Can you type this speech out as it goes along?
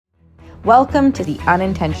Welcome to the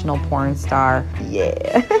Unintentional Porn Star.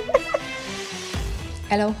 Yeah.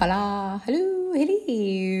 Hello, hello.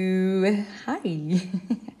 Hi.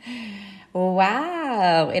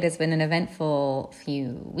 Wow. It has been an eventful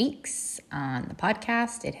few weeks on the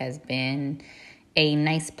podcast. It has been a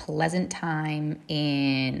nice, pleasant time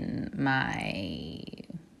in my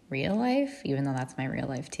real life, even though that's my real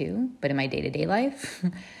life too, but in my day-to-day life.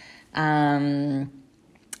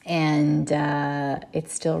 And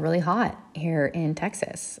it's still really hot here in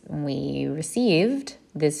Texas. We received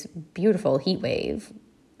this beautiful heat wave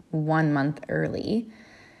 1 month early.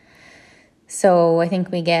 So I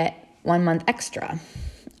think we get 1 month extra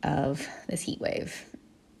of this heat wave.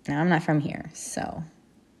 Now, I'm not from here, so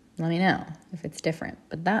let me know if it's different.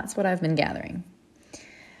 But that's what I've been gathering.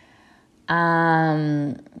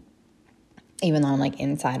 Even though I'm like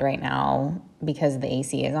inside right now, because the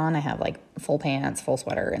AC is on, I have like full pants, full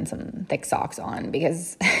sweater, and some thick socks on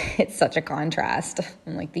because it's such a contrast.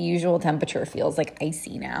 And like the usual temperature feels like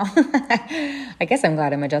icy now. I guess I'm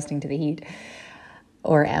glad I'm adjusting to the heat.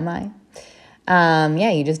 Or am I?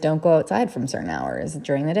 Yeah, you just don't go outside from certain hours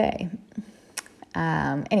during the day.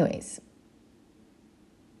 Anyways,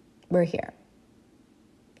 we're here.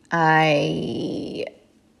 I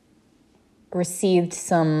received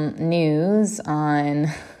some news on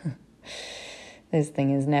this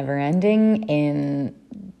thing is never ending in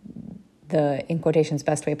quotations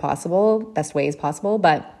best ways possible,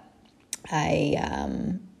 but I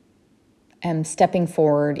am stepping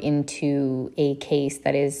forward into a case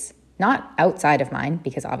that is not outside of mine,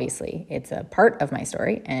 because obviously it's a part of my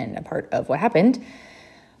story and a part of what happened.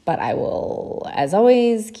 But I will, as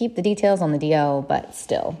always, keep the details on the DL, but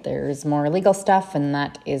still, there's more legal stuff, and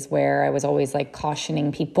that is where I was always, like,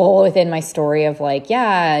 cautioning people within my story of, like,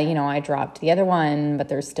 yeah, you know, I dropped the other one, but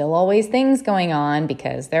there's still always things going on,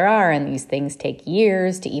 because there are, and these things take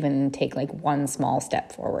years to even take, like, one small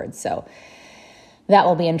step forward. So that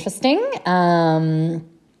will be interesting.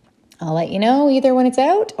 I'll let you know either when it's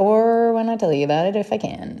out or when I tell you about it if I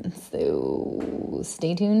can. So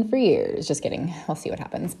stay tuned for years. Just kidding. We'll see what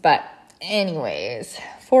happens. But anyways,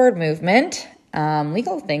 forward movement.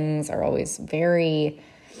 Legal things are always very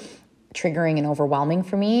triggering and overwhelming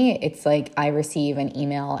for me. It's like I receive an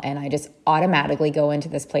email and I just automatically go into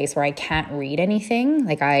this place where I can't read anything.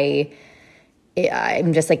 Like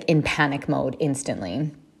I'm just like in panic mode instantly.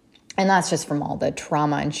 And that's just from all the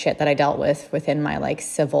trauma and shit that I dealt with within my like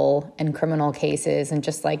civil and criminal cases, and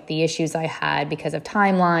just like the issues I had because of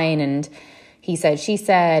timeline and he said, she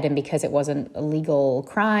said, and because it wasn't a legal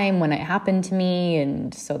crime when it happened to me.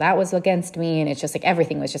 And so that was against me. And it's just like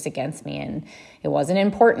everything was just against me, and it wasn't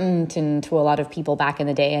important and to a lot of people back in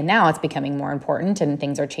the day. And now it's becoming more important and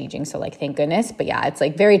things are changing. So like, thank goodness. But yeah, it's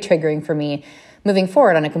like very triggering for me moving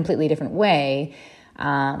forward on a completely different way.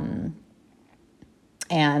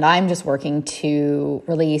 And I'm just working to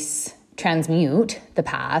transmute the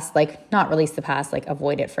past, like not release the past, like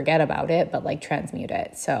avoid it, forget about it, but like transmute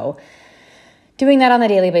it. So doing that on a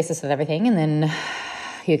daily basis with everything. And then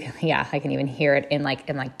I can even hear it in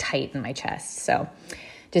tight in my chest. So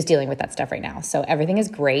just dealing with that stuff right now. So everything is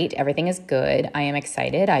great. Everything is good. I am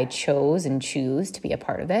excited. I chose and choose to be a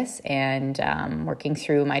part of this, and working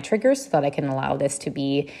through my triggers so that I can allow this to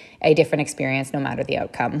be a different experience no matter the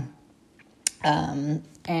outcome.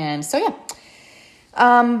 And so, yeah,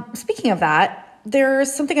 speaking of that,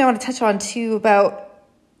 there's something I want to touch on too about,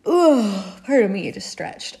 pardon me, just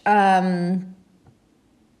stretched. I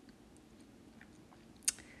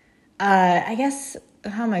guess,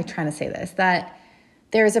 how am I trying to say this? That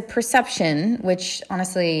there's a perception, which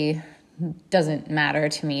honestly doesn't matter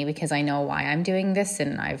to me because I know why I'm doing this,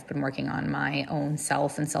 and I've been working on my own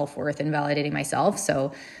self and self-worth and validating myself.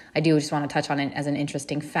 So I do just want to touch on it as an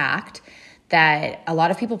interesting fact, that a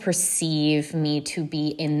lot of people perceive me to be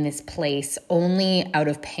in this place only out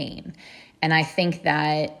of pain. And I think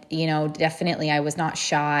that, you know, definitely I was not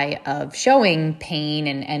shy of showing pain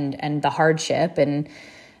and the hardship and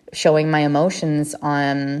showing my emotions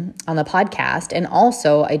on the podcast. And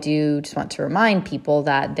also I do just want to remind people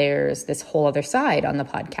that there's this whole other side on the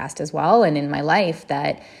podcast as well. And in my life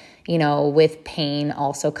that, you know, with pain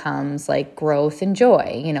also comes like growth and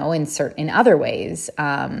joy, you know, in other ways.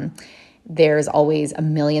 There's always a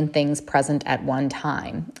million things present at one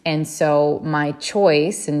time. And so my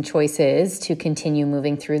choice is to continue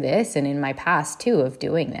moving through this, and in my past too of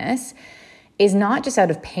doing this, is not just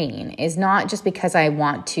out of pain, is not just because I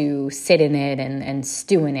want to sit in it and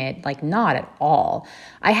stew in it, like not at all.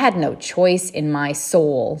 I had no choice in my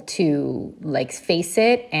soul to like face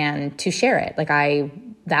it and to share it.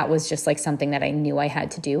 That was just like something that I knew I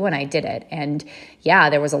had to do, and I did it. And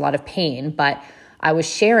yeah, there was a lot of pain, but I was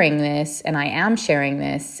sharing this, and I am sharing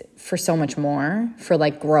this for so much more, for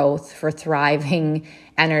like growth, for thriving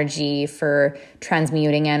energy, for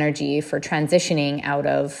transmuting energy, for transitioning out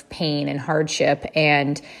of pain and hardship.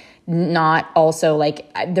 And not also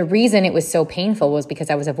like, the reason it was so painful was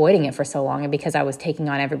because I was avoiding it for so long, and because I was taking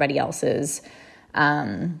on everybody else's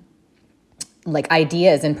like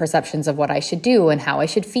ideas and perceptions of what I should do and how I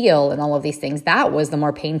should feel and all of these things. That was the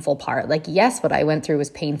more painful part. Like, yes, what I went through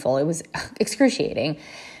was painful. It was excruciating.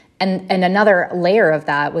 And another layer of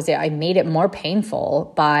that was that I made it more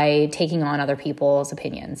painful by taking on other people's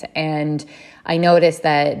opinions. And I noticed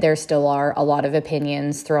that there still are a lot of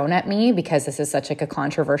opinions thrown at me because this is such like a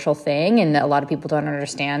controversial thing. And a lot of people don't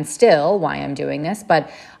understand still why I'm doing this.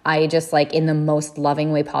 But I just like, in the most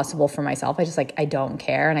loving way possible for myself, I just like, I don't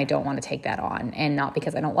care and I don't want to take that on. And not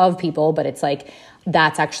because I don't love people, but it's like,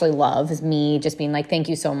 that's actually love, is me just being like, thank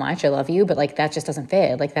you so much, I love you. But like, that just doesn't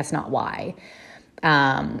fit. Like, that's not why.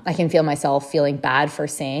 I can feel myself feeling bad for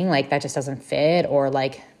saying like, that just doesn't fit, or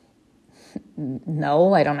like,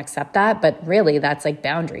 no, I don't accept that. But really, that's like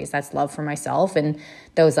boundaries. That's love for myself. And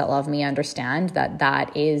those that love me understand that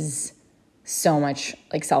that is so much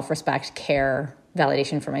like self-respect, care,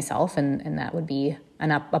 validation for myself. And that would be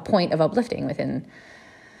a point of uplifting within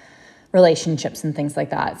relationships and things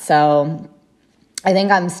like that. So I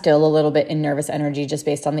think I'm still a little bit in nervous energy just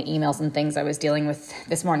based on the emails and things I was dealing with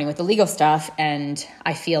this morning with the legal stuff. And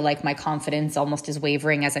I feel like my confidence almost is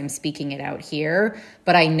wavering as I'm speaking it out here.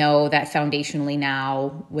 But I know that foundationally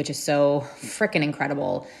now, which is so freaking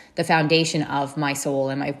incredible, the foundation of my soul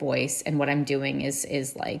and my voice and what I'm doing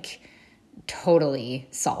is like totally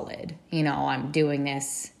solid. You know, I'm doing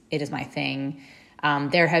this. It is my thing.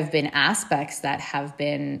 There have been aspects that have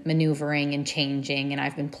been maneuvering and changing, and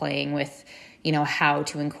I've been playing with, you know, how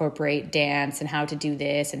to incorporate dance and how to do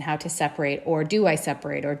this and how to separate, or do I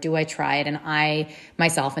separate, or do I try it? And I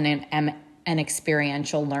myself am an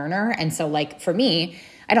experiential learner. And so like for me,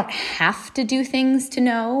 I don't have to do things to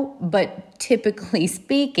know, but typically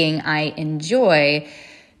speaking, I enjoy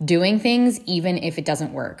doing things even if it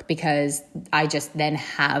doesn't work, because I just then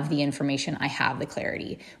have the information, I have the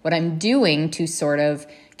clarity. What I'm doing to sort of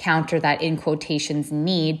counter that, in quotations,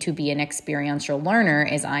 need to be an experiential learner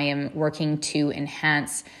is I am working to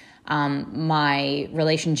enhance my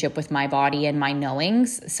relationship with my body and my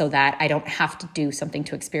knowings so that I don't have to do something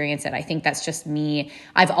to experience it. I think that's just me.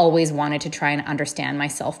 I've always wanted to try and understand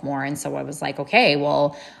myself more. And so I was like, okay,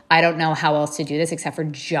 well, I don't know how else to do this except for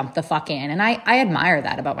jump the fuck in. And I admire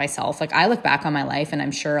that about myself. Like, I look back on my life and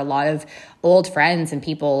I'm sure a lot of old friends and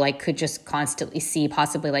people like could just constantly see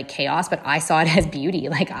possibly like chaos, but I saw it as beauty.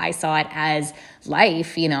 Like, I saw it as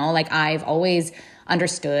life, you know, like I've always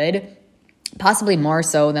understood, possibly more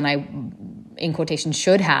so than I, in quotation,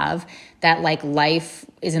 should have, that like life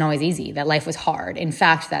isn't always easy, that life was hard. In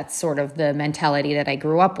fact, that's sort of the mentality that I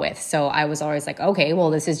grew up with. So I was always like, okay, well,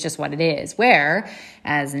 this is just what it is.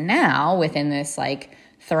 Whereas now within this like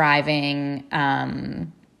thriving,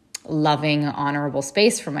 loving, honorable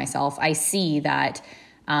space for myself, I see that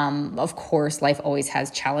of course, life always has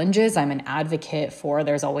challenges. I'm an advocate for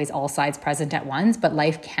there's always all sides present at once, but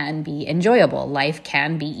life can be enjoyable. Life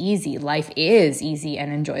can be easy. Life is easy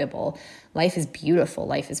and enjoyable. Life is beautiful.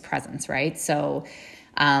 Life is presence, right? So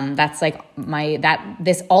that's like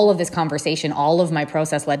all of this conversation, all of my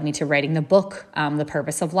process led me to writing the book, The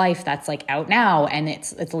Purpose of Life, that's like out now. And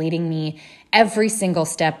it's leading me every single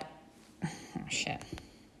step. Oh, shit.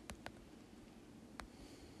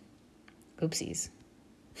 Oopsies.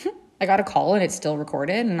 I got a call and it's still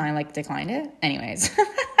recorded and I like declined it. Anyways,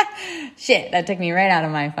 shit, that took me right out of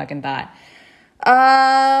my fucking thought. Oh,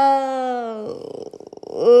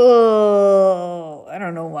 I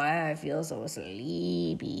don't know why I feel so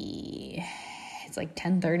sleepy. It's like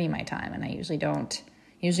 10:30 my time, and I usually don't.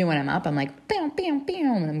 Usually when I'm up, I'm like, bam, bam,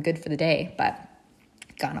 bam, and I'm good for the day. But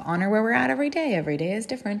gotta honor where we're at every day. Every day is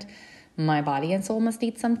different. My body and soul must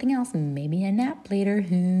eat something else. Maybe a nap later.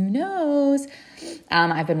 Who knows?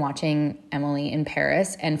 I've been watching Emily in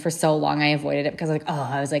Paris, and for so long I avoided it because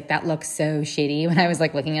I was like, that looks so shitty when I was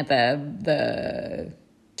like looking at the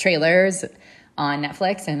trailers on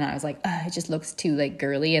Netflix, and I was like, it just looks too like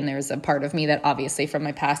girly. And there's a part of me that obviously from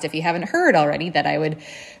my past, if you haven't heard already, that I would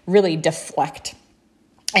really deflect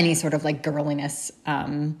any sort of like girliness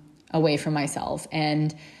away from myself.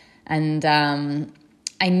 And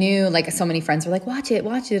I knew like so many friends were like, watch it.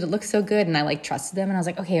 It looks so good. And I like trusted them. And I was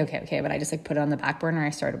like, okay. But I just like put it on the back burner.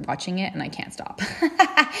 I started watching it and I can't stop.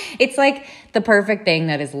 It's like the perfect thing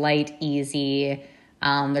that is light, easy,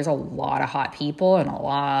 There's a lot of hot people and a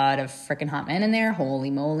lot of freaking hot men in there.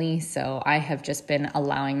 Holy moly. So I have just been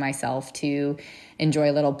allowing myself to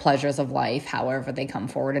enjoy little pleasures of life, however they come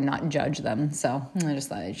forward, and not judge them. So I just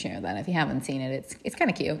thought I'd share that. If you haven't seen it, it's kind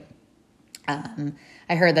of cute.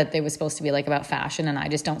 I heard that it was supposed to be like about fashion, and I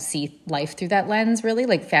just don't see life through that lens, really.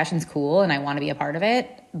 Like, fashion's cool and I want to be a part of it,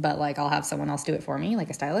 but like I'll have someone else do it for me, like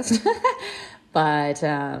a stylist. But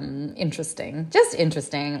interesting. Just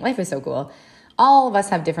interesting. Life is so cool. All of us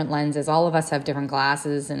have different lenses. All of us have different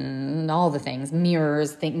glasses and all the things.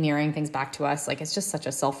 Mirrors, mirroring things back to us. Like, it's just such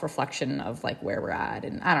a self-reflection of like where we're at.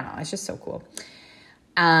 And I don't know. It's just so cool.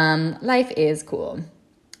 Life is cool.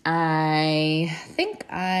 I think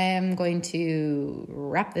I'm going to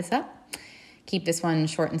wrap this up, keep this one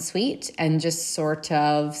short and sweet, and just sort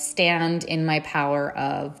of stand in my power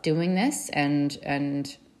of doing this and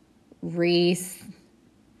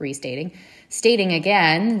stating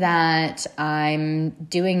again that I'm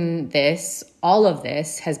doing this. All of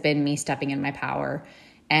this has been me stepping in my power,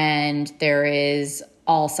 and there is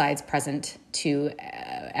all sides present to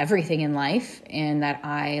everything in life, and that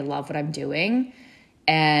I love what I'm doing.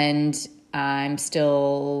 And I'm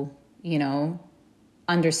still,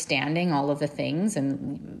 understanding all of the things,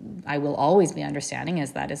 and I will always be understanding,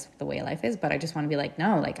 as that is the way life is. But I just want to be like,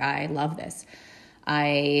 no, like, I love this.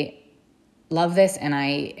 I love this, and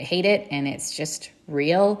I hate it, and it's just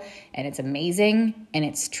real, and it's amazing, and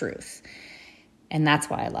it's truth. And that's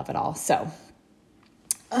why I love it all. So,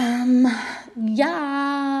 yeah,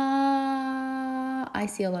 I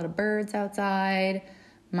see a lot of birds outside.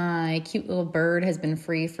 My cute little bird has been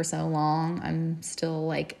free for so long. I'm still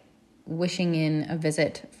like wishing in a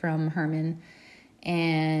visit from Herman,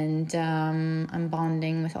 and I'm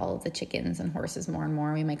bonding with all of the chickens and horses more and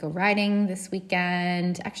more. We might go riding this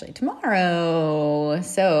weekend, actually tomorrow.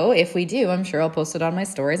 So if we do, I'm sure I'll post it on my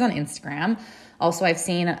stories on Instagram. Also, I've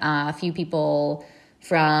seen a few people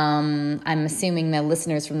I'm assuming the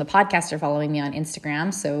listeners from the podcast are following me on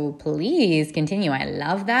Instagram. So please continue. I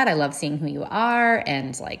love that. I love seeing who you are,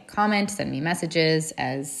 and like, comment, send me messages,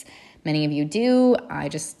 as many of you do. I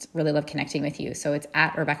just really love connecting with you. So it's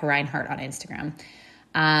at Rebecca Reinhart on Instagram.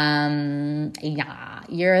 Yeah,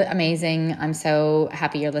 you're amazing. I'm so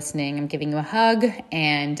happy you're listening. I'm giving you a hug,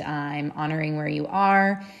 and I'm honoring where you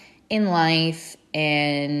are in life.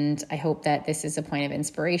 And I hope that this is a point of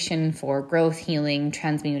inspiration for growth, healing,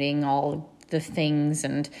 transmuting all the things,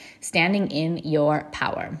 and standing in your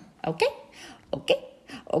power. Okay. Ooh,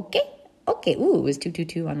 it was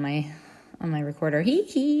 222 on my recorder.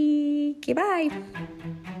 Okay, bye.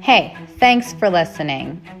 Hey, thanks for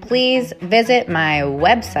listening. Please visit my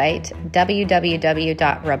website,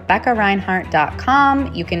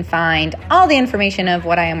 www.rebeccareinhart.com. You can find all the information of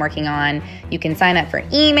what I am working on. You can sign up for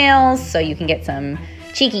emails, so you can get some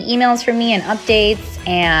cheeky emails from me and updates.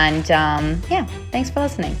 And yeah, thanks for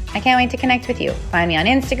listening. I can't wait to connect with you. Find me on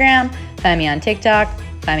Instagram, find me on TikTok,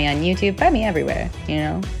 find me on YouTube, find me everywhere,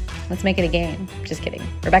 Let's make it a game. Just kidding.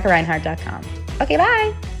 RebeccaReinhart.com. Okay,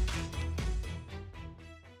 bye.